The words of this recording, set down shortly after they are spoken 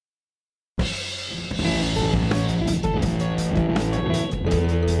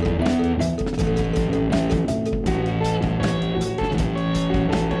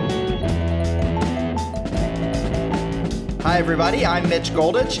everybody. I'm Mitch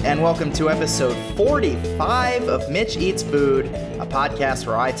Goldich, and welcome to episode 45 of Mitch Eats Food, a podcast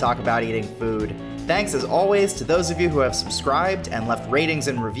where I talk about eating food. Thanks, as always, to those of you who have subscribed and left ratings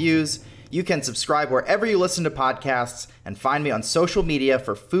and reviews. You can subscribe wherever you listen to podcasts and find me on social media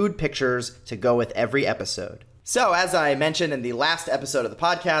for food pictures to go with every episode. So, as I mentioned in the last episode of the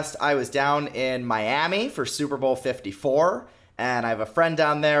podcast, I was down in Miami for Super Bowl 54, and I have a friend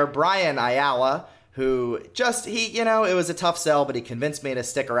down there, Brian Ayala, who it was a tough sell, but he convinced me to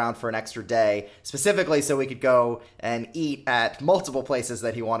stick around for an extra day, specifically so we could go and eat at multiple places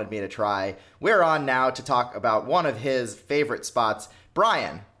that he wanted me to try. We're on now to talk about one of his favorite spots.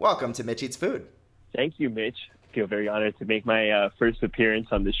 Brian, welcome to Mitch Eats Food. Thank you, Mitch. I feel very honored to make my first appearance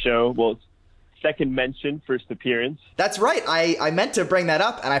on the show. Well, second mention, first appearance. That's right. I meant to bring that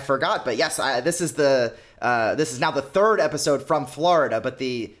up, and I forgot. But yes, this is now the third episode from Florida, but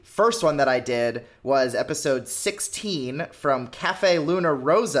the first one that I did was episode 16 from Cafe Luna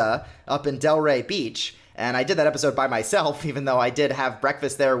Rosa up in Delray Beach. And I did that episode by myself, even though I did have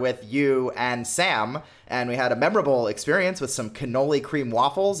breakfast there with you and Sam. And we had a memorable experience with some cannoli cream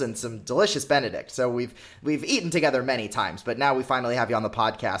waffles and some delicious Benedict. So we've eaten together many times, but now we finally have you on the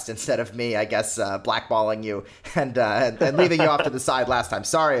podcast instead of me, I guess, blackballing you and leaving you off to the side last time.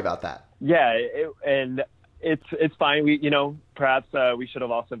 Sorry about that. Yeah, it's fine. We, perhaps we should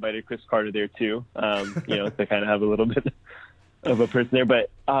have also invited Chris Carter there too, to kind of have a little bit of a person there. But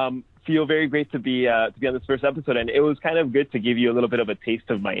feel very great to be on this first episode, and it was kind of good to give you a little bit of a taste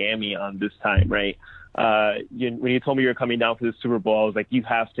of Miami on this time, right? When you told me you were coming down for the Super Bowl, I was like, you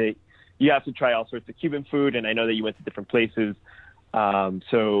have to try all sorts of Cuban food, and I know that you went to different places.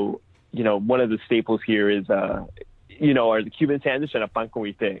 So one of the staples here is are the Cuban sandwich and a pan con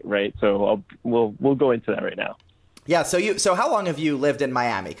huite, right? So we'll go into that right now. Yeah. So how long have you lived in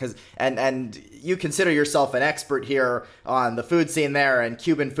Miami? Because and you consider yourself an expert here on the food scene there and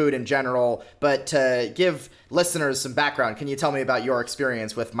Cuban food in general. But to give listeners some background, can you tell me about your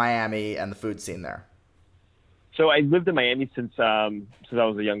experience with Miami and the food scene there? So I lived in Miami since I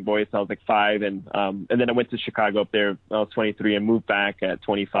was a young boy, so I was like 5, and then I went to Chicago up there. I was 23 and moved back at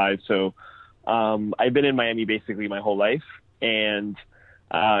 25. So I've been in Miami basically my whole life, and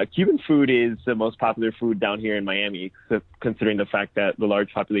Cuban food is the most popular food down here in Miami, considering the fact that the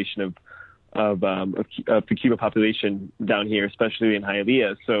large population of the Cuban population down here, especially in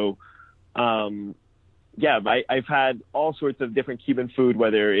Hialeah. So, I've had all sorts of different Cuban food,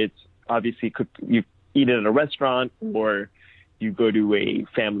 whether it's obviously you eat it at a restaurant or you go to a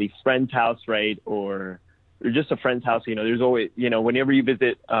family friend's house, right? Or just a friend's house. There's always, whenever you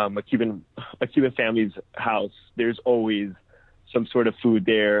visit a Cuban family's house, there's always some sort of food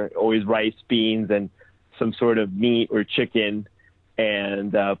there, always rice, beans, and some sort of meat or chicken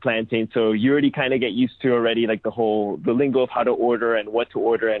and plantain. So you already kind of get used to already like the lingo of how to order and what to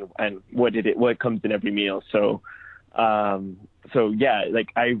order and what comes in every meal. So like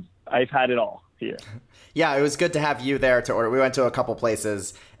I've had it all here. Yeah, it was good to have you there to order. We went to a couple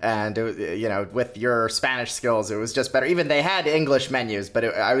places, and with your Spanish skills, it was just better. Even they had English menus, but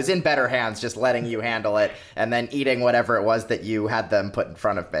I was in better hands just letting you handle it and then eating whatever it was that you had them put in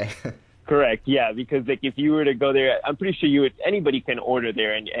front of me. Correct. Yeah, because like if you were to go there, I'm pretty sure anybody can order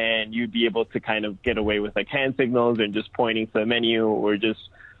there, and you'd be able to kind of get away with like hand signals and just pointing to the menu or just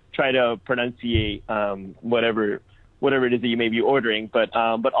try to pronunciate whatever it is that you may be ordering. But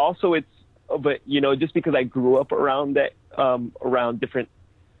also just because I grew up around that, around different,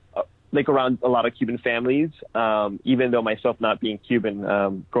 around a lot of Cuban families, even though myself not being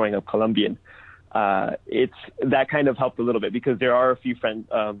Cuban, growing up Colombian, it's that kind of helped a little bit because there are a few friends.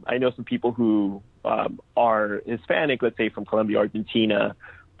 I know some people who are Hispanic, let's say from Colombia, Argentina,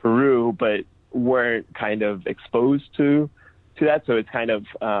 Peru, but weren't kind of exposed to that. So it's kind of,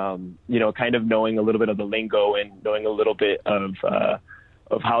 kind of knowing a little bit of the lingo and knowing a little bit of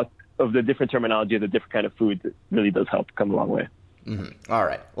the different terminology of the different kind of foods, it really does help come a long way. Mm-hmm. All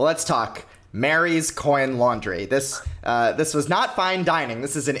right. Well, let's talk Mary's Coin Laundry. This was not fine dining.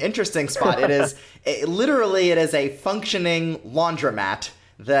 This is an interesting spot. It is literally a functioning laundromat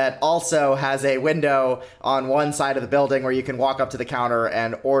that also has a window on one side of the building where you can walk up to the counter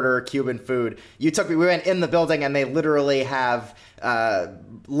and order Cuban food. We went in the building and they literally have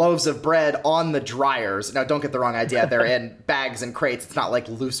loaves of bread on the dryers. Now, don't get the wrong idea. They're in bags and crates. It's not like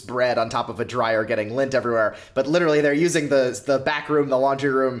loose bread on top of a dryer getting lint everywhere. But literally, they're using the back room, the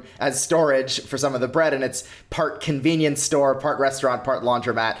laundry room, as storage for some of the bread. And it's part convenience store, part restaurant, part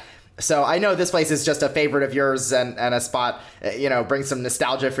laundromat. So I know this place is just a favorite of yours and a spot, brings some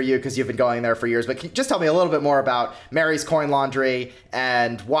nostalgia for you because you've been going there for years. But can you just tell me a little bit more about Mary's Coin Laundry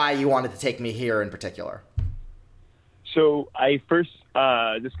and why you wanted to take me here in particular? So I first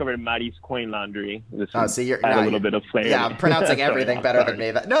discovered Mari's Coin Laundry. This so you're add a little bit of flair. Yeah, I'm pronouncing everything better than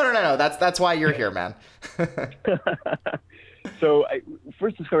me. No. That's why you're here, man. So I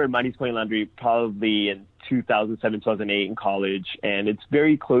first discovered Mari's Coin Laundry probably in 2007, 2008 in college, and it's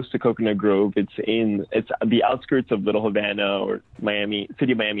very close to Coconut Grove. It's the outskirts of Little Havana or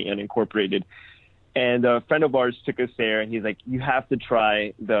city of Miami unincorporated. And a friend of ours took us there, and he's like, "You have to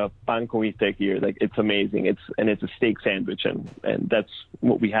try the pan con bistec here. Like, it's amazing. It's a steak sandwich, and that's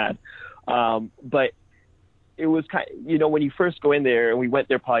what we had." But it was when you first go in there, and we went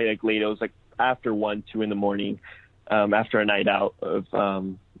there probably like late. It was like after 1, 2 in the morning, after a night out of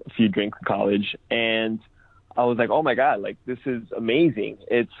a few drinks in college, and I was like, "Oh my God, like this is amazing.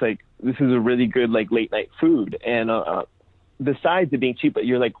 It's like this is a really good like late night food." And besides it being cheap, but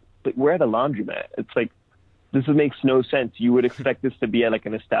you're like, but we're at a laundromat. It's like, this makes no sense. You would expect this to be at like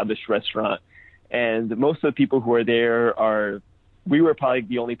an established restaurant. And most of the people who are there we were probably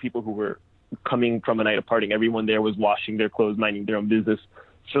the only people who were coming from a night of partying. Everyone there was washing their clothes, minding their own business.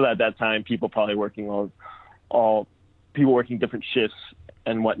 So at that time, people probably working all people working different shifts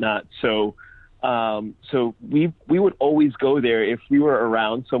and whatnot. So we would always go there if we were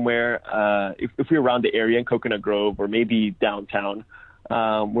around somewhere, if we were around the area in Coconut Grove or maybe downtown.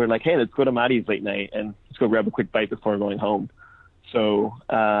 We're like, hey, let's go to Mari's late night and let's go grab a quick bite before going home. So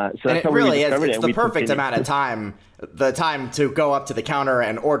that's and how it really we is. It's it. the perfect amount of time. The time to go up to the counter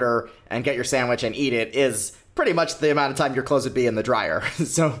and order and get your sandwich and eat it is pretty much the amount of time your clothes would be in the dryer.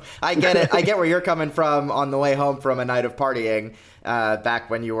 So I get it. I get where you're coming from on the way home from a night of partying back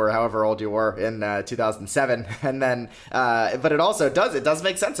when you were however old you were in 2007. And then, but it also does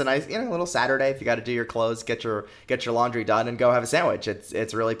make sense. A nice, little Saturday if you got to do your clothes, get your laundry done and go have a sandwich.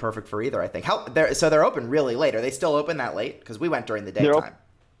 It's really perfect for either, I think. So they're open really late. Are they still open that late? Because we went during the daytime.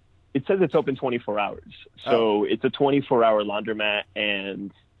 It says it's open 24 hours. So It's a 24-hour laundromat.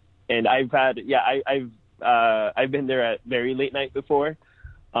 And I've been there at very late night before.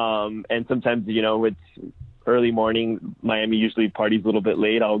 And sometimes, it's early morning. Miami usually parties a little bit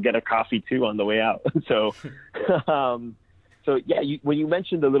late. I'll get a coffee too on the way out. So, when you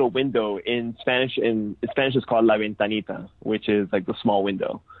mentioned the little window in Spanish it's called La Ventanita, which is like the small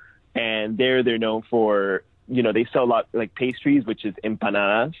window. And they're known for, they sell a lot like pastries, which is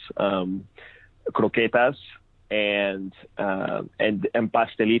empanadas, croquetas, and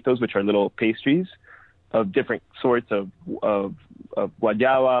pastelitos, which are little pastries of different sorts of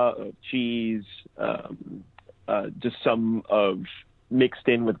guayaba, of cheese, just some of mixed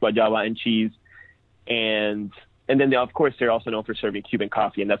in with guayaba and cheese. And then of course they're also known for serving Cuban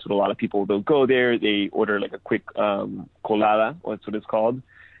coffee. And that's what a lot of people, they'll go there. They order like a quick, colada, that's what it's called.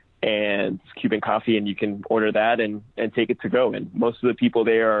 And it's Cuban coffee, and you can order that and take it to go. And most of the people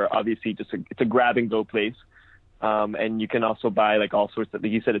there are obviously it's a grab and go place. And you can also buy like all sorts of,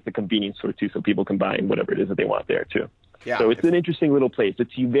 like you said, it's a convenience store too, so people can buy whatever it is that they want there too. Yeah, so it's an interesting little place.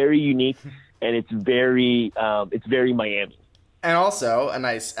 It's very unique, and it's very Miami. And also a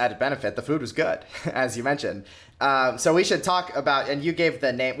nice added benefit: the food was good, as you mentioned. So we should talk about. And you gave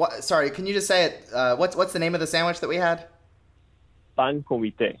the name. Sorry, can you just say it? What's the name of the sandwich that we had? Pan con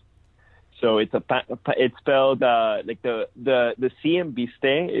bistec. So it's it's spelled like the C in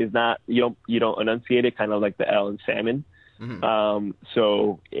bistec is not, you don't enunciate it, kind of like the L in salmon. Mm-hmm.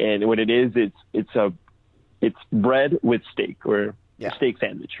 And what it is, it's bread with steak, or a steak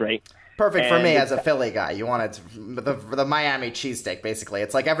sandwich, right? Perfect for me as a Philly guy. You want the Miami cheesesteak, basically.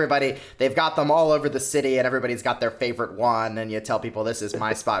 It's like they've got them all over the city, and everybody's got their favorite one, and you tell people this is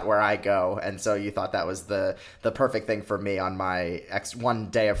my spot where I go. And so you thought that was the perfect thing for me on my one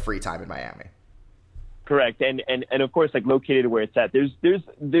day of free time in Miami. Correct. And of course, like located where it's at,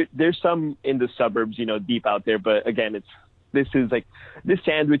 there's some in the suburbs, deep out there. But again, this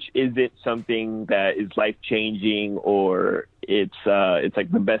sandwich isn't something that is life changing, or it's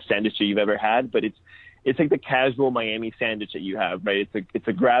like the best sandwich that you've ever had, but it's like the casual Miami sandwich that you have, right? It's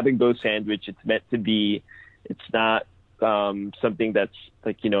a grab and go sandwich. It's meant to be. It's not something that's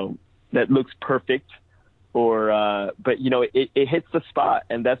like, that looks perfect, or but it hits the spot,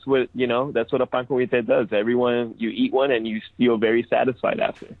 and that's what a pan con bistec does. You eat one and you feel very satisfied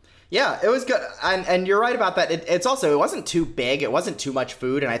after. Yeah, it was good, and you're right about that. It wasn't too big, it wasn't too much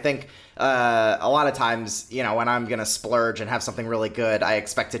food, and I think a lot of times, when I'm gonna splurge and have something really good, I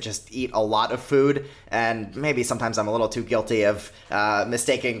expect to just eat a lot of food, and maybe sometimes I'm a little too guilty of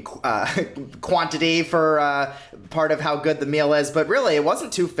mistaking quantity for part of how good the meal is. But really, it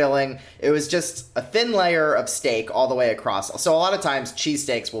wasn't too filling. It was just a thin layer of steak all the way across. So a lot of times,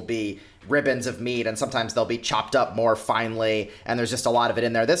 cheesesteaks will be ribbons of meat, and sometimes they'll be chopped up more finely, and there's just a lot of it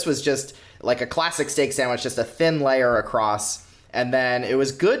in there. This was just like a classic steak sandwich, just a thin layer across. And then it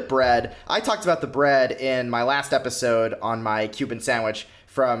was good bread. I talked about the bread in my last episode on my Cuban sandwich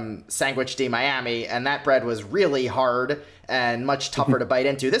from Sandwich de Miami, and that bread was really hard and much tougher to bite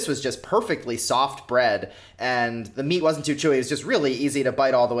into. This was just perfectly soft bread, and the meat wasn't too chewy. It was just really easy to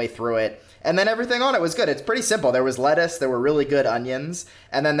bite all the way through it. And then everything on it was good. It's pretty simple. There was lettuce, there were really good onions,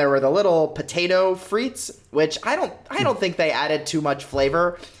 and then there were the little potato frites, which I don't think they added too much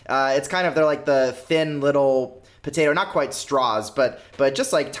flavor. It's kind of, they're like the thin little potato, not quite straws, but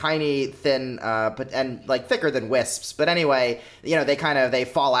just like tiny, thin, and like thicker than wisps. But anyway, they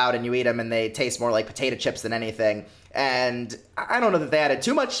fall out and you eat them, and they taste more like potato chips than anything. And I don't know that they added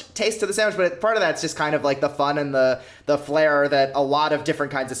too much taste to the sandwich, but part of that's just kind of like the fun and the flair that a lot of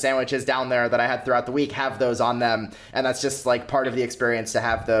different kinds of sandwiches down there that I had throughout the week have those on them. And that's just like part of the experience to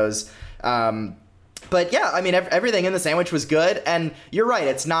have those. But yeah, I mean, everything in the sandwich was good, and you're right.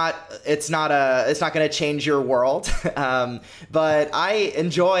 It's not going to change your world. But I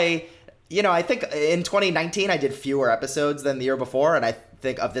enjoy, I think in 2019 I did fewer episodes than the year before, and I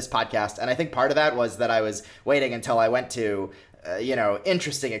think of this podcast, and I think part of that was that I was waiting until I went to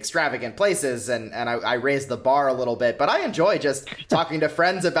interesting, extravagant places, and I raised the bar a little bit. But I enjoy just talking to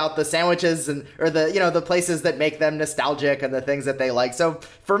friends about the sandwiches or the places that make them nostalgic and the things that they like. So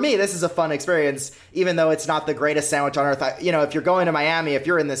for me, this is a fun experience, even though it's not the greatest sandwich on earth. If you're going to Miami, if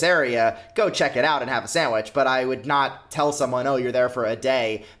you're in this area, go check it out and have a sandwich. But I would not tell someone, oh, you're there for a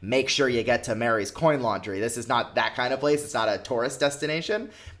day, make sure you get to Mary's Coin Laundry. This is not that kind of place. It's not a tourist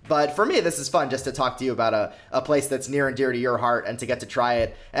destination. But for me, this is fun just to talk to you about a place that's near and dear to your heart and to get to try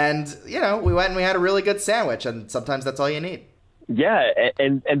it. And, we went and we had a really good sandwich, and sometimes that's all you need. Yeah,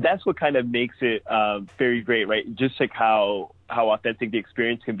 and that's what kind of makes it very great, right? Just like how authentic the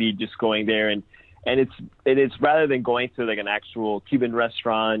experience can be just going there. And it's rather than going to like an actual Cuban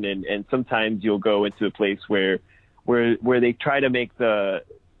restaurant, and sometimes you'll go into a place where they try to make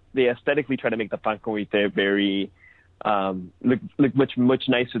they aesthetically try to make the pan con huite very look much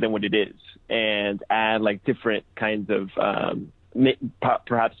nicer than what it is, and add like different kinds of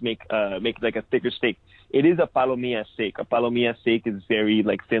perhaps make like a thicker steak. It is a palomilla steak. A palomilla steak is very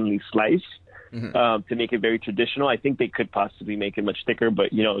like thinly sliced to make it very traditional. I think they could possibly make it much thicker,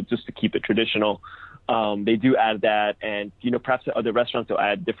 but just to keep it traditional, they do add that. And perhaps at other restaurants they'll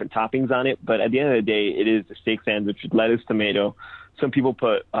add different toppings on it. But at the end of the day, it is a steak sandwich with lettuce, tomato. Some people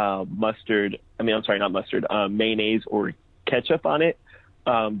put mayonnaise or ketchup on it,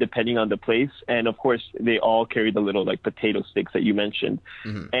 depending on the place. And of course, they all carry the little like potato sticks that you mentioned.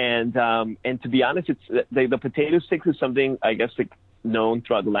 And to be honest, it's the potato sticks is something I guess like known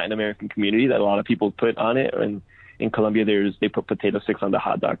throughout the Latin American community that a lot of people put on it. And in Colombia, they put potato sticks on the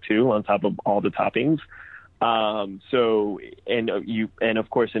hot dog too, on top of all the toppings. And of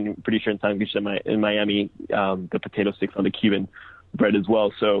course, and I'm pretty sure in Sandwich in Miami, the potato sticks on the Cuban bread as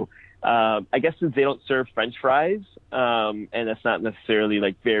well. So I guess since they don't serve French fries, and that's not necessarily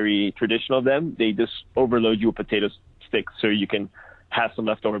like very traditional of them, they just overload you with potato sticks so you can have some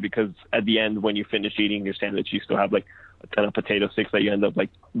left over, because at the end, when you finish eating your sandwich, you still have like a ton of potato sticks that you end up like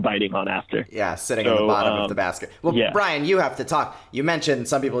biting on after. Yeah, sitting in the bottom of the basket. Well, yeah. Brian, you have to talk. You mentioned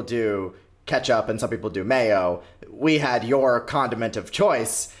some people do ketchup and some people do mayo. We had your condiment of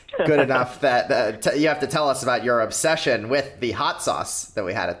choice good enough that you have to tell us about your obsession with the hot sauce that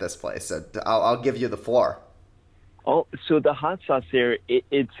we had at this place. So I'll give you the floor. Oh, so the hot sauce there,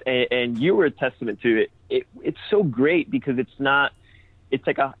 and you were a testament to it. It's so great because it's not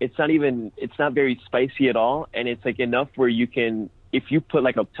very spicy at all. And it's like enough where you can, if you put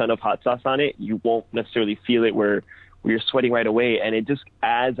like a ton of hot sauce on it, you won't necessarily feel it where you're sweating right away. And it just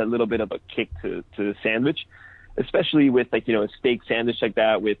adds a little bit of a kick to the sandwich, especially with like, a steak sandwich like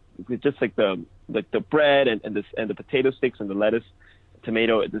that with just like the bread and the potato sticks and the lettuce,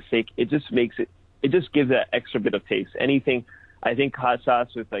 tomato, the steak. It just gives that extra bit of taste. Anything, I think hot sauce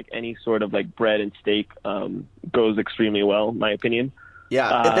with like any sort of like bread and steak goes extremely well, in my opinion.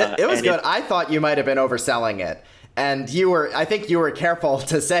 Yeah, it was good. I thought you might have been overselling it. And I think you were careful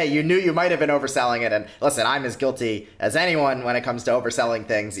to say you knew you might have been overselling it. And listen, I'm as guilty as anyone when it comes to overselling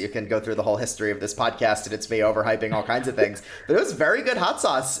things. You can go through the whole history of this podcast and it's me overhyping all kinds of things. But it was very good hot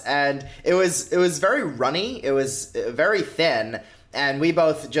sauce, and it was very runny. It was very thin. And we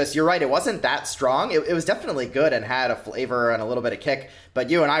both just, you're right, it wasn't that strong. It was definitely good and had a flavor and a little bit of kick. But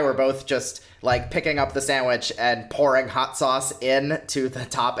you and I were both just like picking up the sandwich and pouring hot sauce into the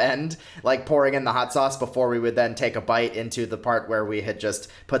top end, like pouring in the hot sauce before we would then take a bite into the part where we had just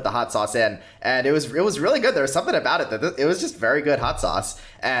put the hot sauce in. And it was really good. There was something about it that it was just very good hot sauce.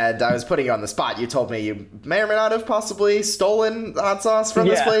 And I was putting you on the spot. You told me you may or may not have possibly stolen hot sauce from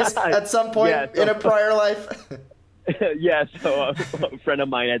this place at some point in a prior life. Yeah, so a friend of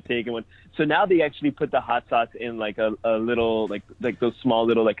mine had taken one. So now they actually put the hot sauce in like a little like those small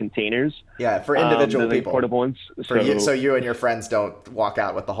little like containers. Yeah, for individual people, portable ones. So you and your friends don't walk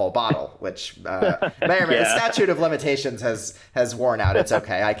out with the whole bottle, which may or may the statute of limitations has worn out. It's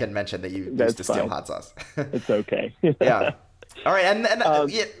okay. I can mention that you used to steal hot sauce. It's okay. Yeah. All right,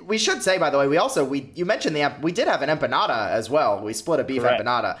 and we should say, by the way, you mentioned we did have an empanada as well. We split a beef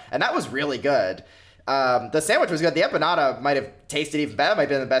empanada, and that was really good. The sandwich was good. The empanada might have tasted even better. Might have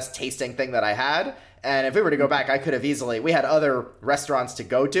been the best tasting thing that I had. And if we were to go back, I could have easily, we had other restaurants to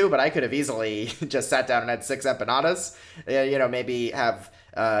go to, but I could have easily just sat down and had 6 empanadas. Maybe have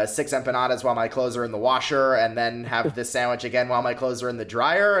 6 empanadas while my clothes are in the washer, and then have this sandwich again while my clothes are in the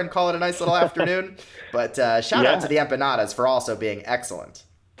dryer, and call it a nice little afternoon. But shout out to the empanadas for also being excellent.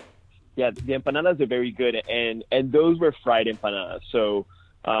 Yeah, the empanadas are very good, and those were fried empanadas. So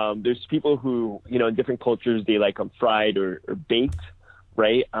there's people who, in different cultures, they like them fried or baked,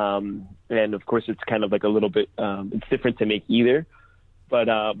 right? And of course, it's kind of like a little bit, it's different to make either. But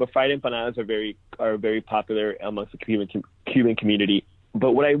fried empanadas are very popular amongst the Cuban community.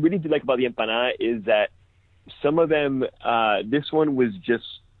 But what I really do like about the empanada is that some of them, this one was just,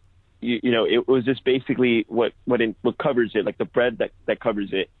 it was just basically what covers it, like the bread that covers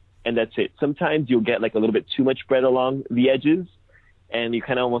it, and that's it. Sometimes you'll get like a little bit too much bread along the edges, and you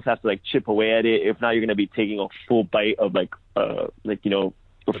kind of almost have to like chip away at it. If not, you're going to be taking a full bite of a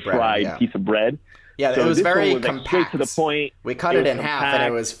fried piece of bread. Yeah, so it was very compact. Like straight to the point. We cut it in half, and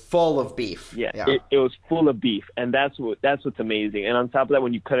it was full of beef. Yeah. It was full of beef, and that's what's amazing. And on top of that,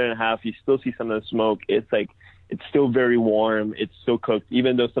 when you cut it in half, you still see some of the smoke. It's still very warm. It's still cooked,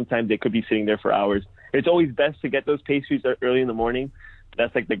 even though sometimes they could be sitting there for hours. It's always best to get those pastries early in the morning.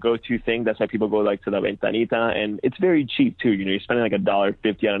 That's like the go-to thing. That's why people go like to La Ventanita, and it's very cheap too. You're spending like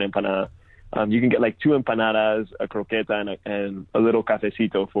 $1.50 on an empanada. You can get like 2 empanadas, a croqueta, and a little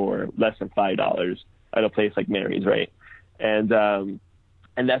cafecito for less than $5 at a place like Mary's, right? And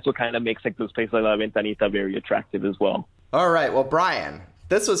that's what kind of makes like those places like La Ventanita very attractive as well. All right, well, Brian,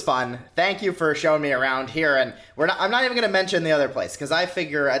 this was fun. Thank you for showing me around here, and I'm not even going to mention the other place, because I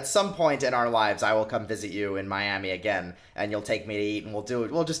figure at some point in our lives I will come visit you in Miami again, and you'll take me to eat, and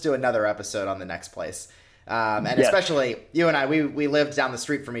we'll just do another episode on the next place. Especially you and I, we lived down the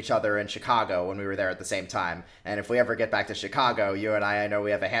street from each other in Chicago when we were there at the same time. And if we ever get back to Chicago, you and I know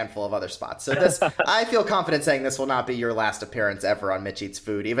we have a handful of other spots. So I feel confident saying this will not be your last appearance ever on Mitch Eats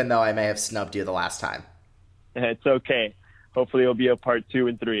Food, even though I may have snubbed you the last time. It's okay. Hopefully it'll be a part 2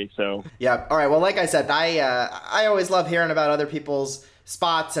 and 3. So yeah. All right. Well, like I said, I always love hearing about other people's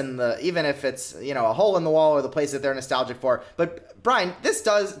spots, and even if it's a hole in the wall or the place that they're nostalgic for. But Brian, does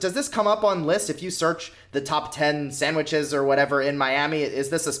this come up on lists if you search the top 10 sandwiches or whatever in Miami? Is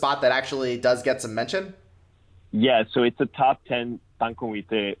this a spot that actually does get some mention? Yeah, so it's a top 10 pan con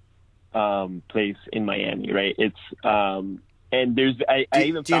huite place in Miami, right? It's and there's I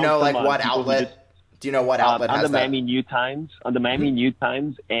even do you know like what outlet? Do you know what outlet has on the Miami New Times? On the Miami New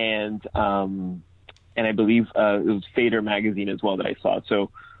Times, and I believe it was Fader magazine as well that I saw. So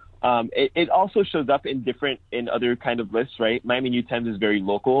it also shows up in other kind of lists, right? Miami New Times is very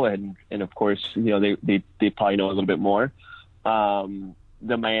local, and of course, they probably know a little bit more. I've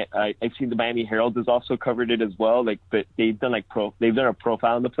seen the Miami Herald has also covered it as well. Like, but they've done a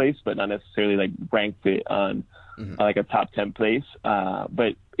profile on the place, but not necessarily like ranked it on like a top 10 place.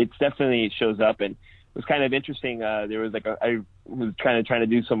 But it's definitely shows up, and it was kind of interesting. There was I was trying to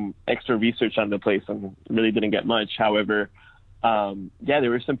do some extra research on the place and really didn't get much. However, there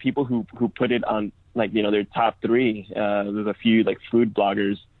were some people who put it on their top 3. There's a few like food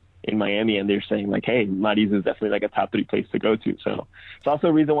bloggers in Miami, and they're saying like, hey, Mari's is definitely like a top 3 place to go to. So it's also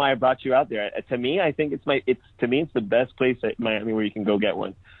a reason why I brought you out there. To me, I think it's the best place at Miami where you can go get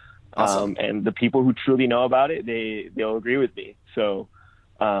one. Awesome. And the people who truly know about it, they'll agree with me. So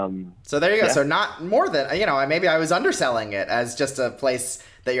there you go. Yeah. So not more than, maybe I was underselling it as just a place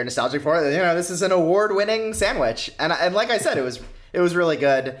that you're nostalgic for. This is an award-winning sandwich. And like I said, it was really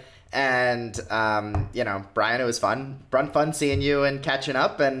good. And, Brian, it was fun seeing you and catching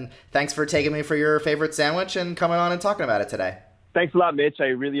up. And thanks for taking me for your favorite sandwich and coming on and talking about it today. Thanks a lot, Mitch. I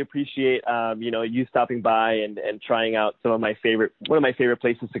really appreciate you stopping by and trying out one of my favorite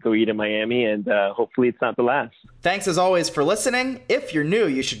places to go eat in Miami, and hopefully it's not the last. Thanks as always for listening. If you're new,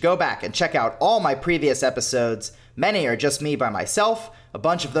 you should go back and check out all my previous episodes. Many are just me by myself. A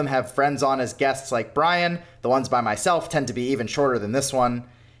bunch of them have friends on as guests like Brian. The ones by myself tend to be even shorter than this one.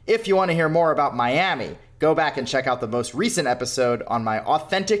 If you want to hear more about Miami, go back and check out the most recent episode on my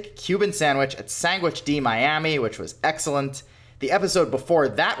authentic Cuban sandwich at Sandwich D Miami, which was excellent. The episode before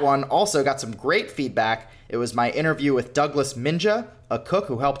that one also got some great feedback. It was my interview with Douglas Minja, a cook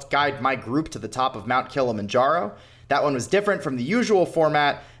who helped guide my group to the top of Mount Kilimanjaro. That one was different from the usual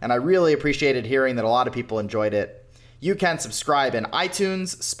format, and I really appreciated hearing that a lot of people enjoyed it. You can subscribe in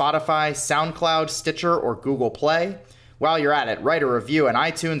iTunes, Spotify, SoundCloud, Stitcher, or Google Play. While you're at it, write a review in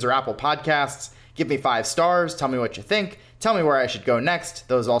iTunes or Apple Podcasts. Give me 5 stars, tell me what you think, tell me where I should go next.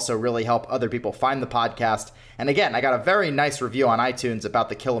 Those also really help other people find the podcast. And again, I got a very nice review on iTunes about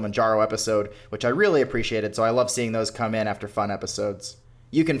the Kilimanjaro episode, which I really appreciated, so I love seeing those come in after fun episodes.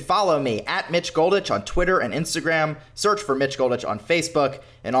 You can follow me at Mitch Goldich on Twitter and Instagram. Search for Mitch Goldich on Facebook.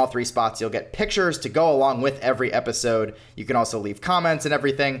 In all 3 spots, you'll get pictures to go along with every episode. You can also leave comments and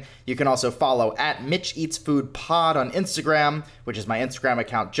everything. You can also follow at Mitch Eats Food Pod on Instagram, which is my Instagram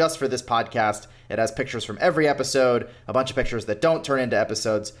account just for this podcast. It has pictures from every episode, a bunch of pictures that don't turn into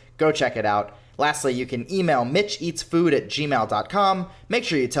episodes. Go check it out. Lastly, you can email mitcheatsfood@gmail.com. Make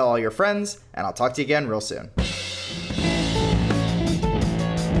sure you tell all your friends, and I'll talk to you again real soon.